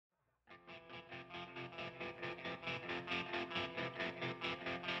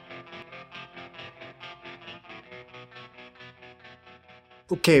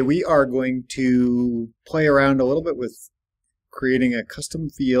Okay, we are going to play around a little bit with creating a custom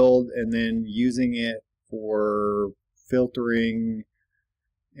field and then using it for filtering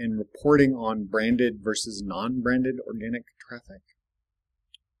and reporting on branded versus non-branded organic traffic.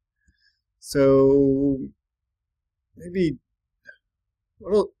 So maybe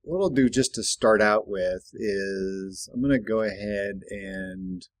what I'll do just to start out with is I'm going to go ahead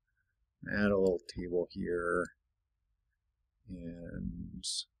and add a little table here. And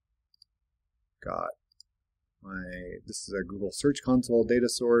this is a Google Search Console data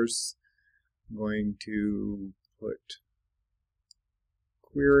source. I'm going to put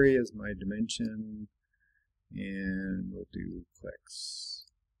query as my dimension, and we'll do clicks,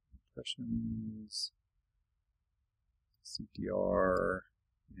 impressions, CTR,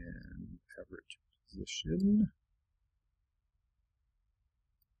 and average position.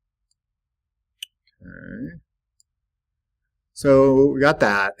 Okay. So we got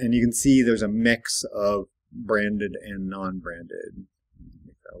that, and you can see there's a mix of branded and non-branded.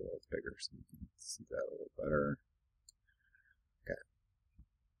 Make that a little bigger so you can see that a little better. Okay.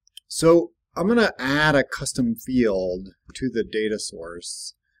 So I'm going to add a custom field to the data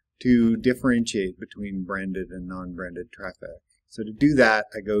source to differentiate between branded and non-branded traffic. So to do that,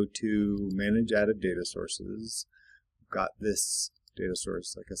 I go to Manage Added Data Sources. I've got this data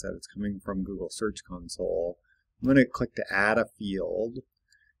source, like I said, it's coming from Google Search Console. I'm going to click to add a field,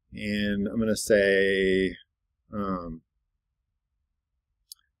 and I'm going to say, we'll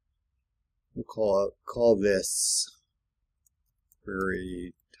call this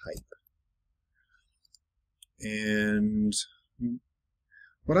query type. And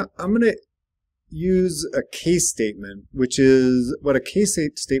what I'm going to use a case statement, which is what a case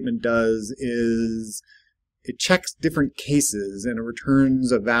statement does is it checks different cases and it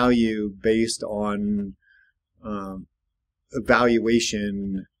returns a value based on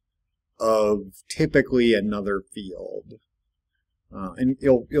evaluation of typically another field, and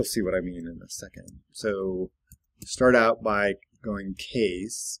you'll see what I mean in a second. So start out by going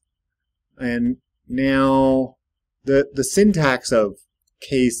case, and now the syntax of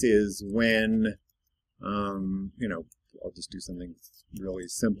case is when I'll just do something really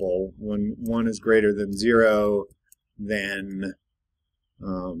simple. When 1 is greater than 0, then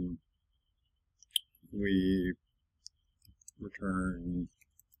we return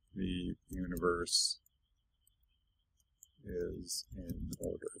the universe is in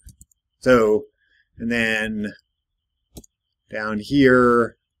order. So, and then down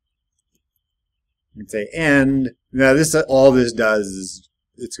here, you can say end. Now all this does is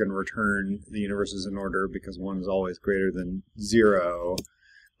it's going to return the universe is in order because 1 is always greater than 0.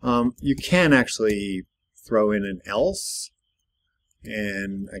 You can actually throw in an else,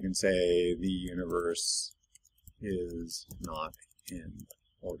 and I can say the universe is not in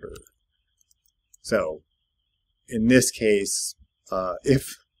order. So in this case,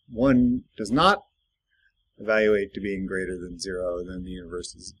 if 1 does not evaluate to being greater than 0, then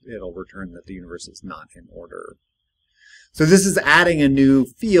it'll return that the universe is not in order. So this is adding a new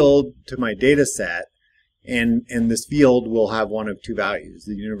field to my data set, and this field will have one of two values.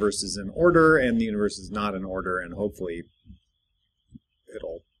 The universe is in order and the universe is not in order, and hopefully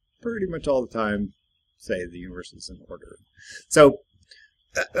it'll pretty much all the time say the universe is in order. So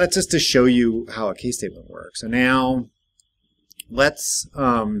that's just to show you how a case statement works. So now let's,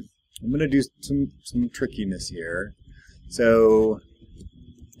 I'm going to do some trickiness here. So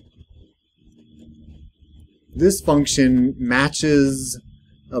this function matches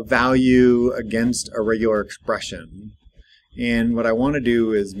a value against a regular expression. And what I want to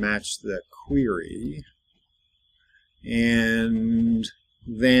do is match the query. And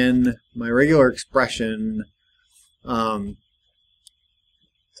then my regular expression, so I'm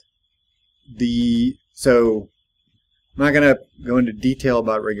not going to go into detail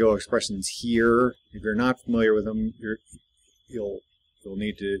about regular expressions here. If you're not familiar with them, you'll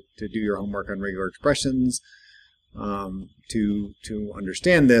need to do your homework on regular expressions to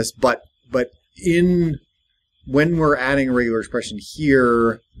understand this. But when we're adding a regular expression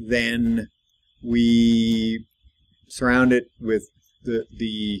here, then we surround it with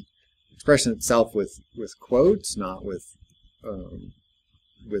the expression itself with quotes, not with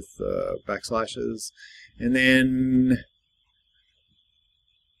backslashes. And then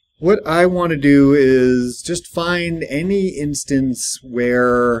what I want to do is just find any instance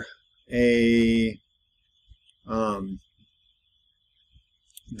where the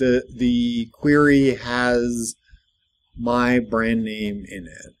query has my brand name in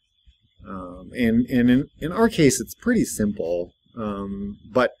it. And in our case, it's pretty simple,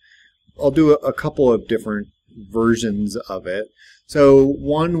 but I'll do a couple of different versions of it. So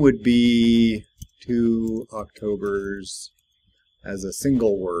one would be 2 Octobers as a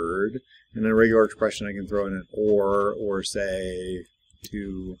single word. In a regular expression, I can throw in an or say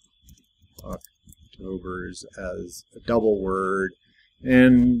 2 Octobers as a double word.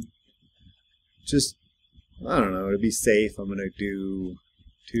 And just, I don't know, to be safe, I'm going to do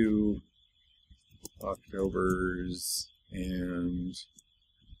 2 Octobers and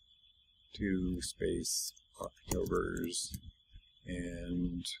 2 space Octobers,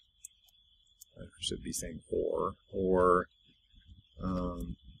 and I should be saying or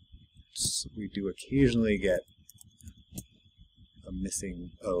we do occasionally get a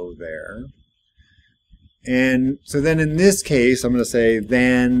missing O there. And so then in this case, I'm going to say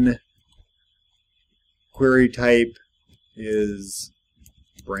then query type is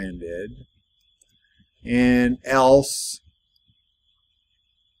branded, and else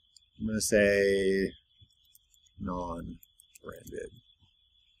I'm going to say non-branded.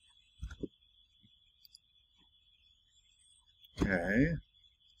 Okay.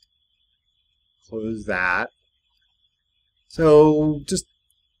 Close that. So just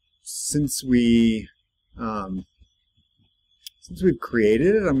since we've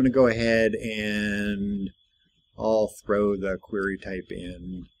created it, I'm going to go ahead and I'll throw the query type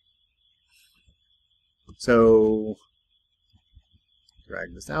in. So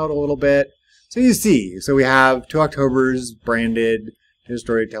drag this out a little bit. So you see, so we have 2 Octobers branded, 2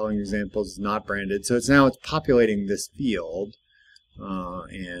 storytelling examples not branded. So it's populating this field,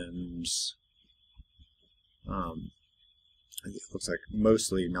 and it looks like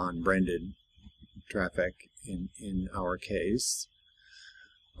mostly non-branded traffic in our case.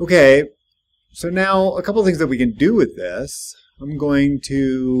 Okay, so now a couple of things that we can do with this. I'm going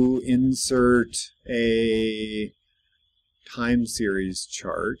to insert a time series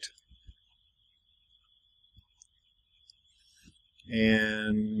chart.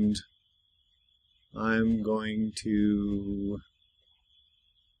 And I'm going to,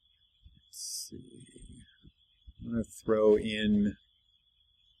 let's see, I'm going to throw in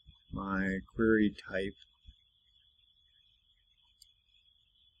my query type.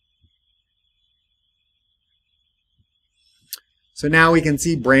 So now we can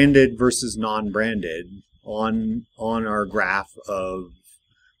see branded versus non-branded on our graph of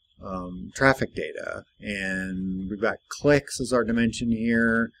traffic data, and we've got clicks as our dimension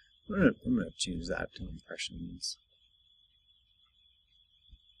here. I'm going to change that to impressions.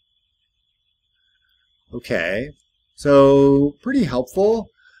 Okay, so pretty helpful.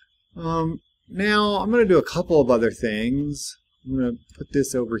 Now I'm going to do a couple of other things. I'm going to put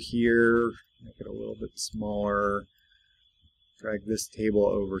this over here, make it a little bit smaller, drag this table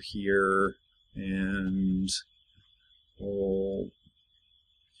over here, and we'll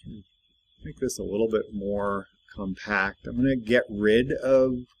make this a little bit more compact. I'm going to get rid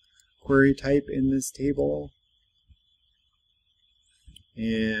of query type in this table,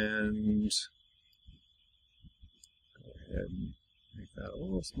 and go ahead and make that a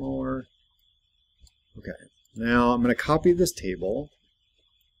little smaller. Okay, now I'm going to copy this table,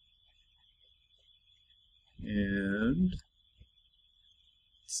 and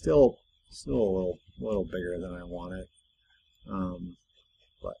still a little bigger than I want it,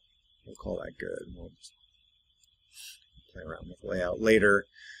 but we'll call that good. We'll just play around with layout later.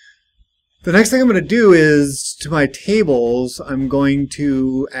 The next thing I'm going to do is, to my tables, I'm going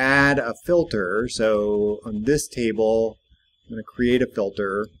to add a filter. So on this table, I'm going to create a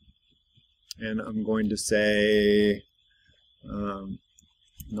filter, and I'm going to say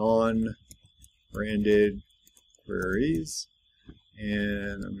non-branded queries.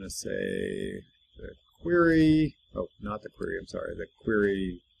 And I'm going to say the query, oh, not the query, I'm sorry, the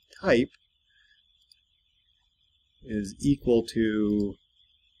query type is equal to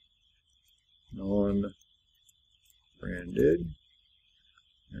non-branded.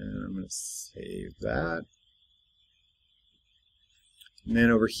 And I'm going to save that. And then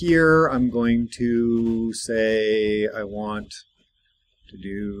over here, I'm going to say I want to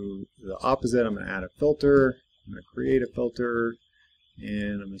do the opposite. I'm going to add a filter. I'm going to create a filter.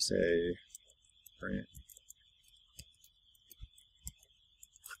 And I'm going to say brand.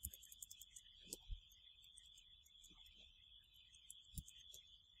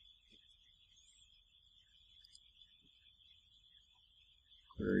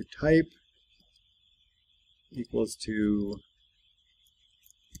 Query type equals to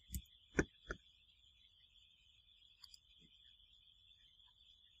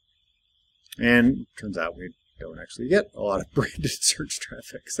and turns out we don't actually get a lot of branded search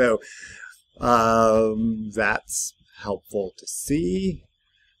traffic. So that's helpful to see.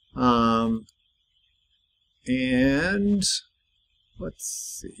 And let's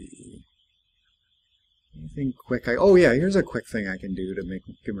see. Anything quick? Oh yeah, here's a quick thing I can do to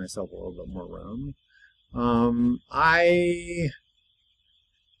give myself a little bit more room. I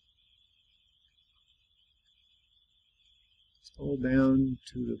scroll down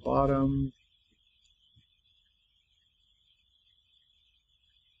to the bottom.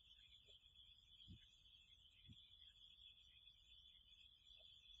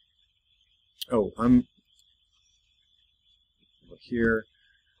 Oh, I'm here.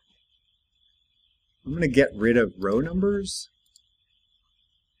 I'm going to get rid of row numbers.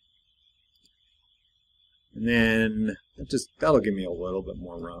 And then that'll give me a little bit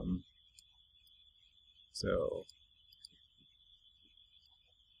more room. So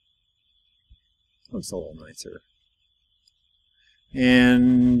looks a little nicer.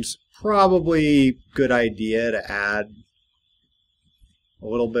 And probably good idea to add a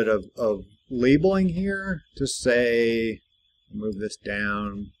little bit of labeling here. Just say, move this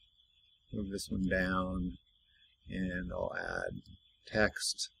down, move this one down, and I'll add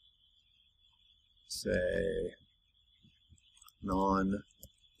text. Say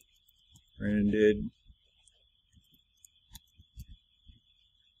non-branded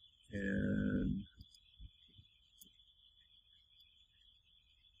and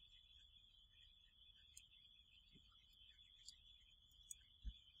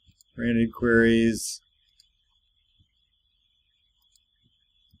branded queries.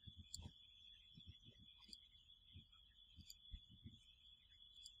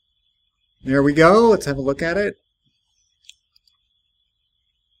 There we go. Let's have a look at it.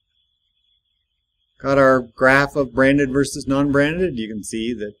 Got our graph of branded versus non-branded. You can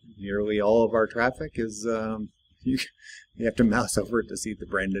see that nearly all of our traffic is, you have to mouse over it to see the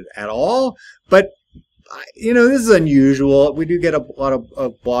branded at all. But, you know, this is unusual. We do get a lot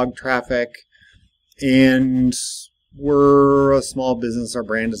of blog traffic, and we're a small business. Our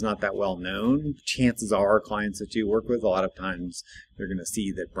brand is not that well known. Chances are clients that you work with, a lot of times they're going to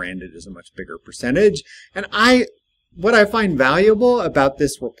see that branded is a much bigger percentage. And what I find valuable about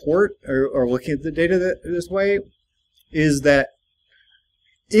this report or looking at the data this way is that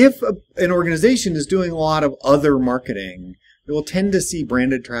if an organization is doing a lot of other marketing, they will tend to see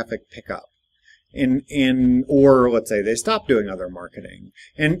branded traffic pick up. Or let's say they stop doing other marketing.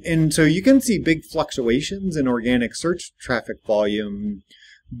 And so you can see big fluctuations in organic search traffic volume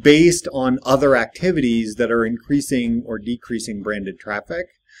based on other activities that are increasing or decreasing branded traffic.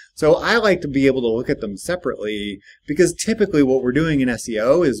 So I like to be able to look at them separately, because typically what we're doing in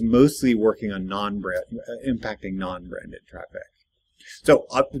SEO is mostly working on impacting non-branded traffic. So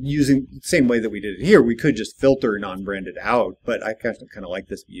using the same way that we did it here, we could just filter non-branded out, but I kind of like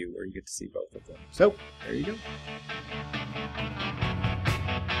this view where you get to see both of them. So there you go.